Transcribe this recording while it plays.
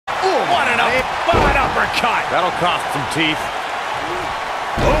An uppercut. That'll cost some teeth.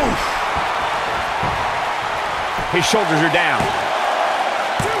 Oof. His shoulders are down.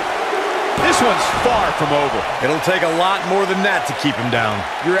 This one's far from over. It'll take a lot more than that to keep him down.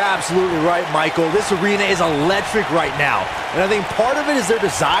 You're absolutely right, Michael. This arena is electric right now. And I think part of it is their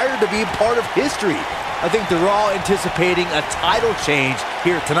desire to be a part of history. I think they're all anticipating a title change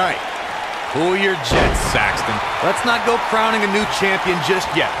here tonight. Cool your jets, Saxton. Let's not go crowning a new champion just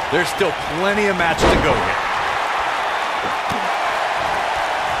yet. There's still plenty of matches to go here.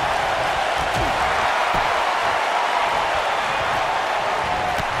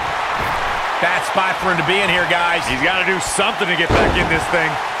 Bad spot for him to be in here, guys. He's got to do something to get back in this thing.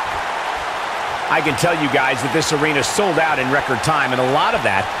 I can tell you guys that this arena sold out in record time, and a lot of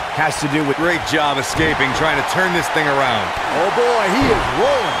that has to do with... Great job escaping, trying to turn this thing around. Oh, boy, he is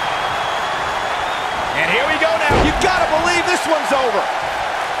rolling. And here we go now. You gotta believe this one's over.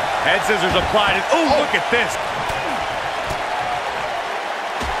 Head scissors applied. Oh, look at this.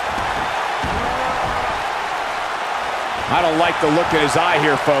 I don't like the look in his eye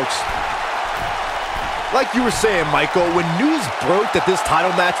here, folks. Like you were saying, Michael, when news broke that this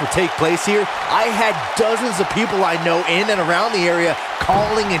title match would take place here, I had dozens of people I know in and around the area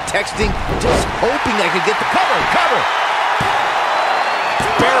calling and texting, just hoping I could get the cover.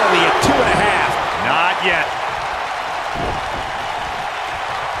 Barely at 2.5. Not yet.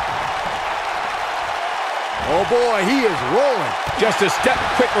 Oh, boy, he is rolling. Just a step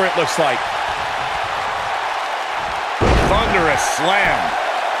quicker, it looks like. Thunderous slam.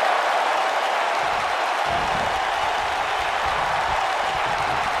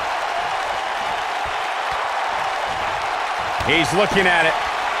 He's looking at it.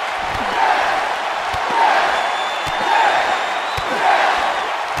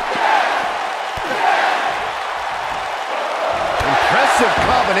 Impressive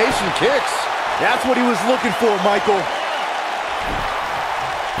combination kicks. That's what he was looking for, Michael.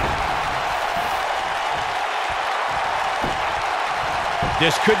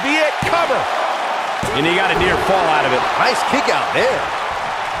 This could be it. Cover. And he got a near fall out of it. Nice kick out there.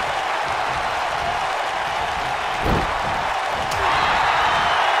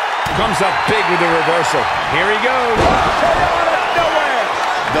 Comes up big with the reversal. Here he goes. Out of nowhere.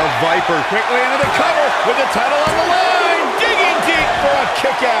 The Viper Quickly into the cover with the title on the line. Digging deep for a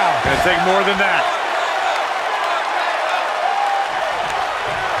kick out. gonna take more than that.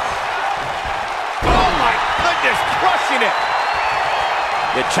 Oh my goodness, crushing it.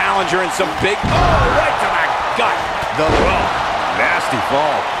 The challenger in some big, right to the gut. Nasty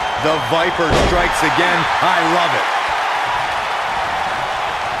fall. The Viper strikes again. I love it.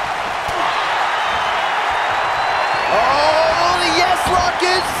 Oh, the yes lock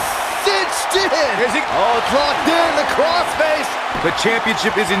is cinched in. Is he? Oh, it's locked in, the crossface. The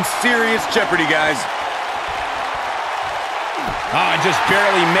championship is in serious jeopardy, guys. Just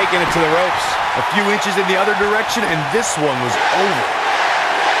barely making it to the ropes. A few inches in the other direction, and this one was over.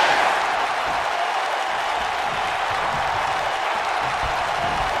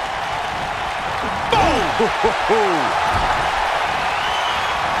 Boom!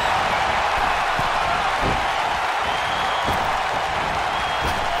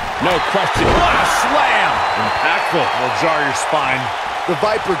 No question. What a slam! Impactful. Will jar your spine. The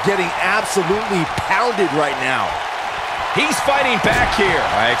Viper getting absolutely pounded right now. He's fighting back here.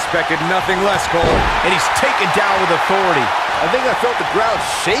 I expected nothing less, Cole. And he's taken down with authority. I think I felt the ground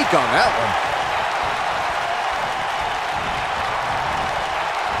shake on that one.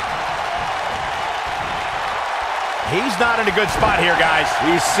 He's not in a good spot here, guys.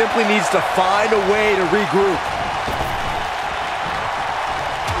 He simply needs to find a way to regroup.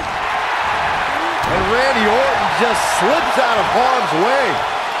 And Randy Orton just slips out of harm's way.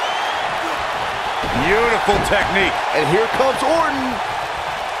 Beautiful technique. And here comes Orton.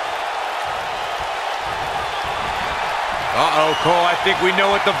 Uh-oh, Cole, I think we know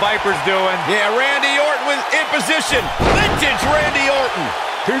what the Viper's doing. Yeah, Randy Orton was in position. Vintage Randy Orton.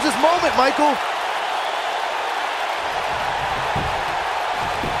 Here's his moment, Michael.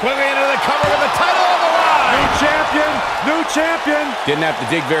 Quickly into the cover with the title on the line. New champion, new champion. Didn't have to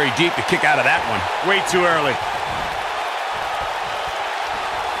dig very deep to kick out of that one. Way too early.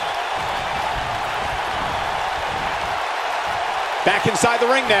 Back inside the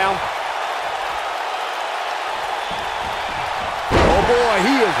ring now. Oh boy,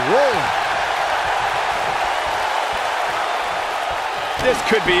 he is rolling. This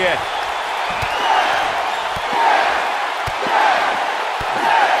could be it.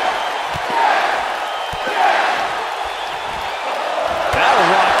 That'll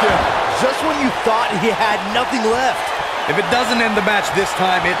rock you. Just when you thought he had nothing left. If it doesn't end the match this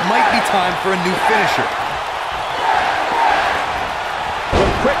time, it might be time for a new finisher. The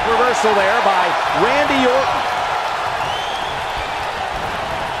quick reversal there by Randy Orton.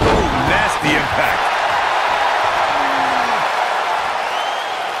 Ooh, nasty impact.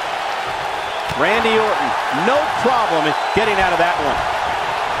 Randy Orton, no problem in getting out of that one.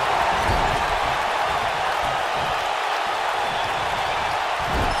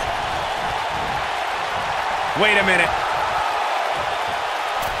 Wait a minute.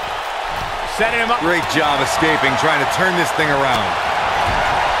 Setting him up. Great job escaping, trying to turn this thing around.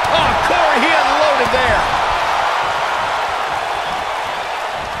 Oh, Corey, he unloaded there.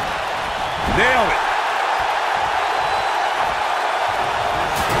 Nailed it.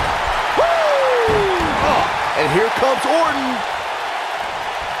 And here comes Orton.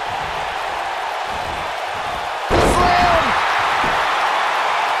 Slam!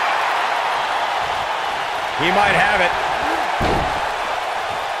 He might have it.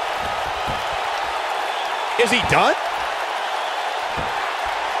 Is he done?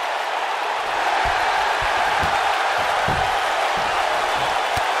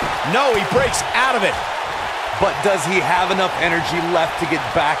 No, he breaks out of it. But does he have enough energy left to get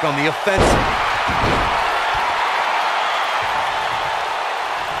back on the offensive?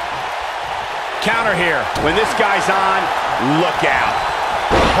 Counter here. When this guy's on, look out.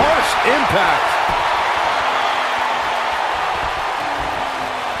 Harsh impact.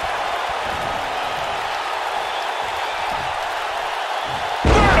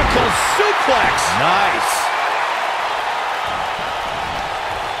 Vertical suplex. Nice.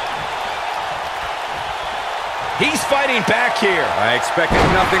 He's fighting back here. I expected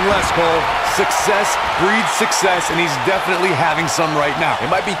nothing less, Cole. Success breeds success, and he's definitely having some right now. It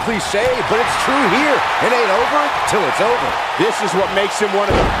might be cliche, but it's true here. It ain't over till it's over. This is what makes him one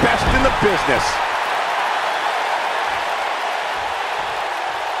of the best in the business.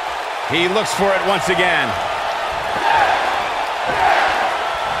 He looks for it once again.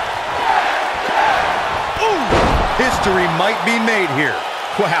 Ooh! History might be made here.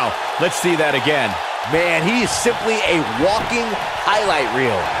 Wow, let's see that again. Man, he is simply a walking highlight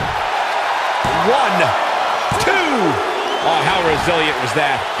reel. 1, 2. Oh, how resilient was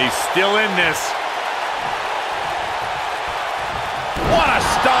that? He's still in this. What a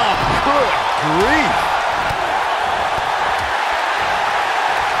stomp. Good grief.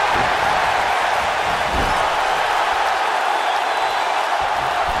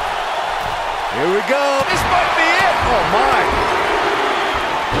 Here we go. This might be it. Oh, my.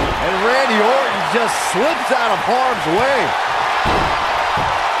 And Randy Orton just slips out of harm's way.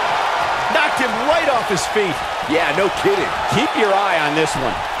 Knocked him right off his feet. Yeah, no kidding. Keep your eye on this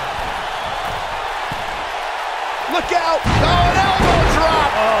one. Look out. Oh, an elbow drop.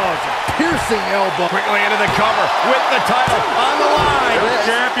 Oh, it's a piercing elbow. Quickly into the cover with the title on the line.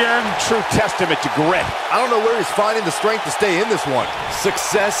 Champion. True testament to grit. I don't know where he's finding the strength to stay in this one.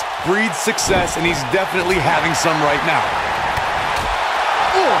 Success breeds success, and he's definitely having some right now.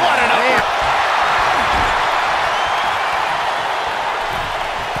 Ooh, what an upper.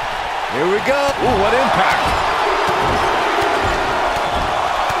 Here we go. Ooh, what impact.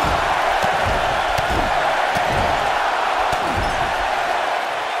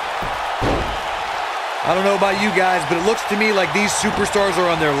 I don't know about you guys, but it looks to me like these superstars are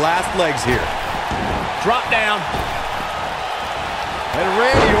on their last legs here. Drop down. And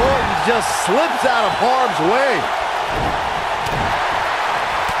Randy Orton just slips out of harm's way.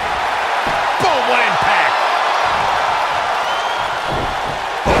 Boom, what impact.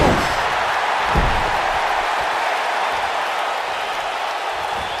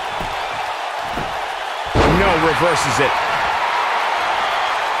 No, reverses it.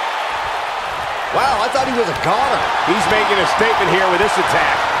 Wow, I thought he was a goner. He's making a statement here with this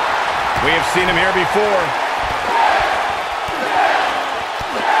attack. We have seen him here before.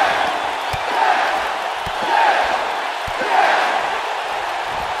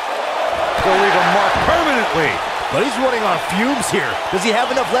 He'll leave a mark permanently. But he's running on fumes here. Does he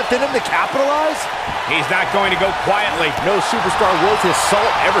have enough left in him to capitalize? He's not going to go quietly. No superstar worth his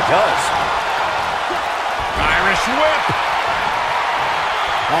salt ever does. Irish whip.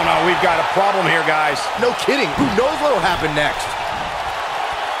 Oh, no, we've got a problem here, guys. No kidding. Who knows what will happen next?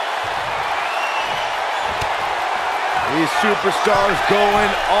 These superstars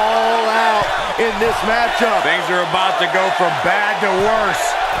going all out in this matchup. Things are about to go from bad to worse.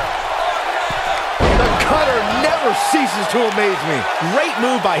 The cutter never ceases to amaze me. Great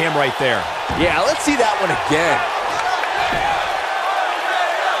move by him right there. Yeah, let's see that one again.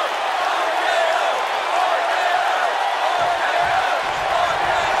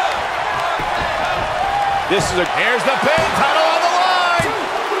 Here's the pin, title on the line.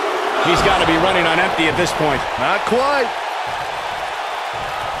 He's got to be running on empty at this point. Not quite.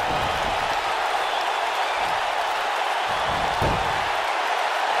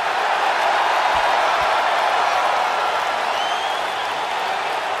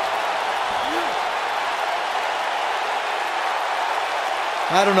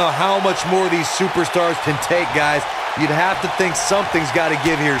 I don't know how much more these superstars can take, guys. You'd have to think something's got to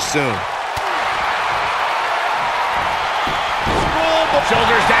give here soon.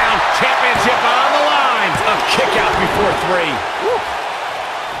 Shoulders down, championship on the line. A kick out before 3. Woo.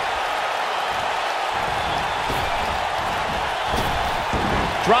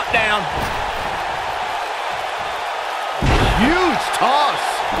 Drop down. Huge toss.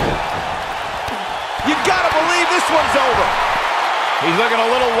 You gotta believe this one's over. He's looking a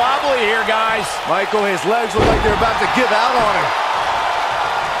little wobbly here, guys. Michael, his legs look like they're about to give out on him.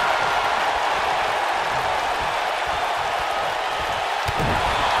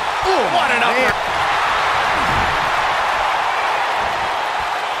 Ooh, what an upper.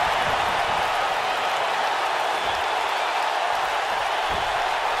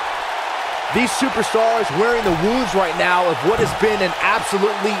 These superstars wearing the wounds right now of what has been an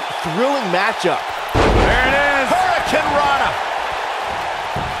absolutely thrilling matchup. There it is. Hurricane Rana.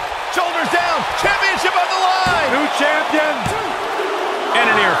 Shoulders down. Championship on the line. New champion. And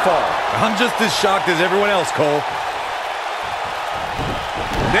a near fall. I'm just as shocked as everyone else, Cole.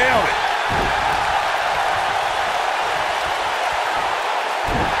 Nailed it.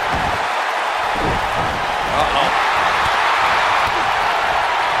 Uh-oh.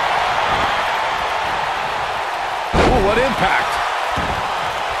 Ooh, what impact.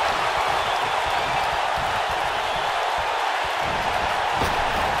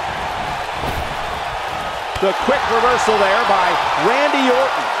 The quick reversal there by Randy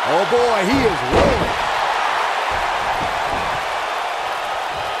Orton. Oh boy, he is rolling.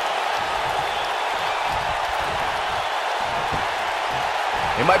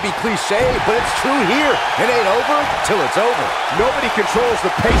 It might be cliche, but it's true here. It ain't over till it's over. Nobody controls the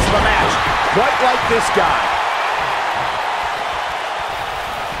pace of a match quite like this guy.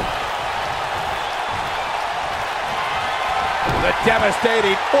 The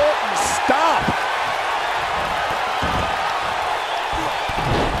devastating Orton stomp.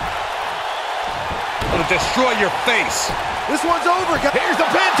 Gonna destroy your face. This one's over, guys. Here's the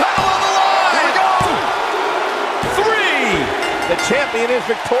pin, title on the line. Here we go. 3. The champion is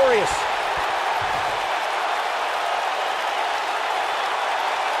victorious.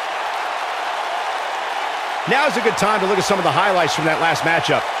 Now's a good time to look at some of the highlights from that last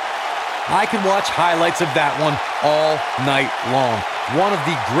matchup. I can watch highlights of that one all night long. One of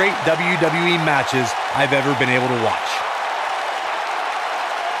the great WWE matches I've ever been able to watch.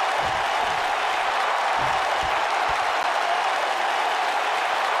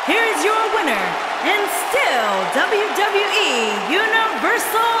 Here is your winner, and still WWE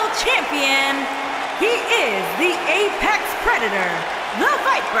Universal Champion. He is the Apex Predator, the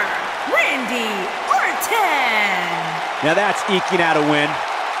Viper, Randy Orton. Now that's eking out a win.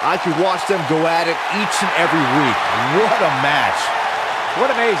 I could watch them go at it each and every week. What a match. What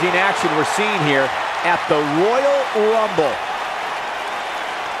amazing action we're seeing here at the Royal Rumble.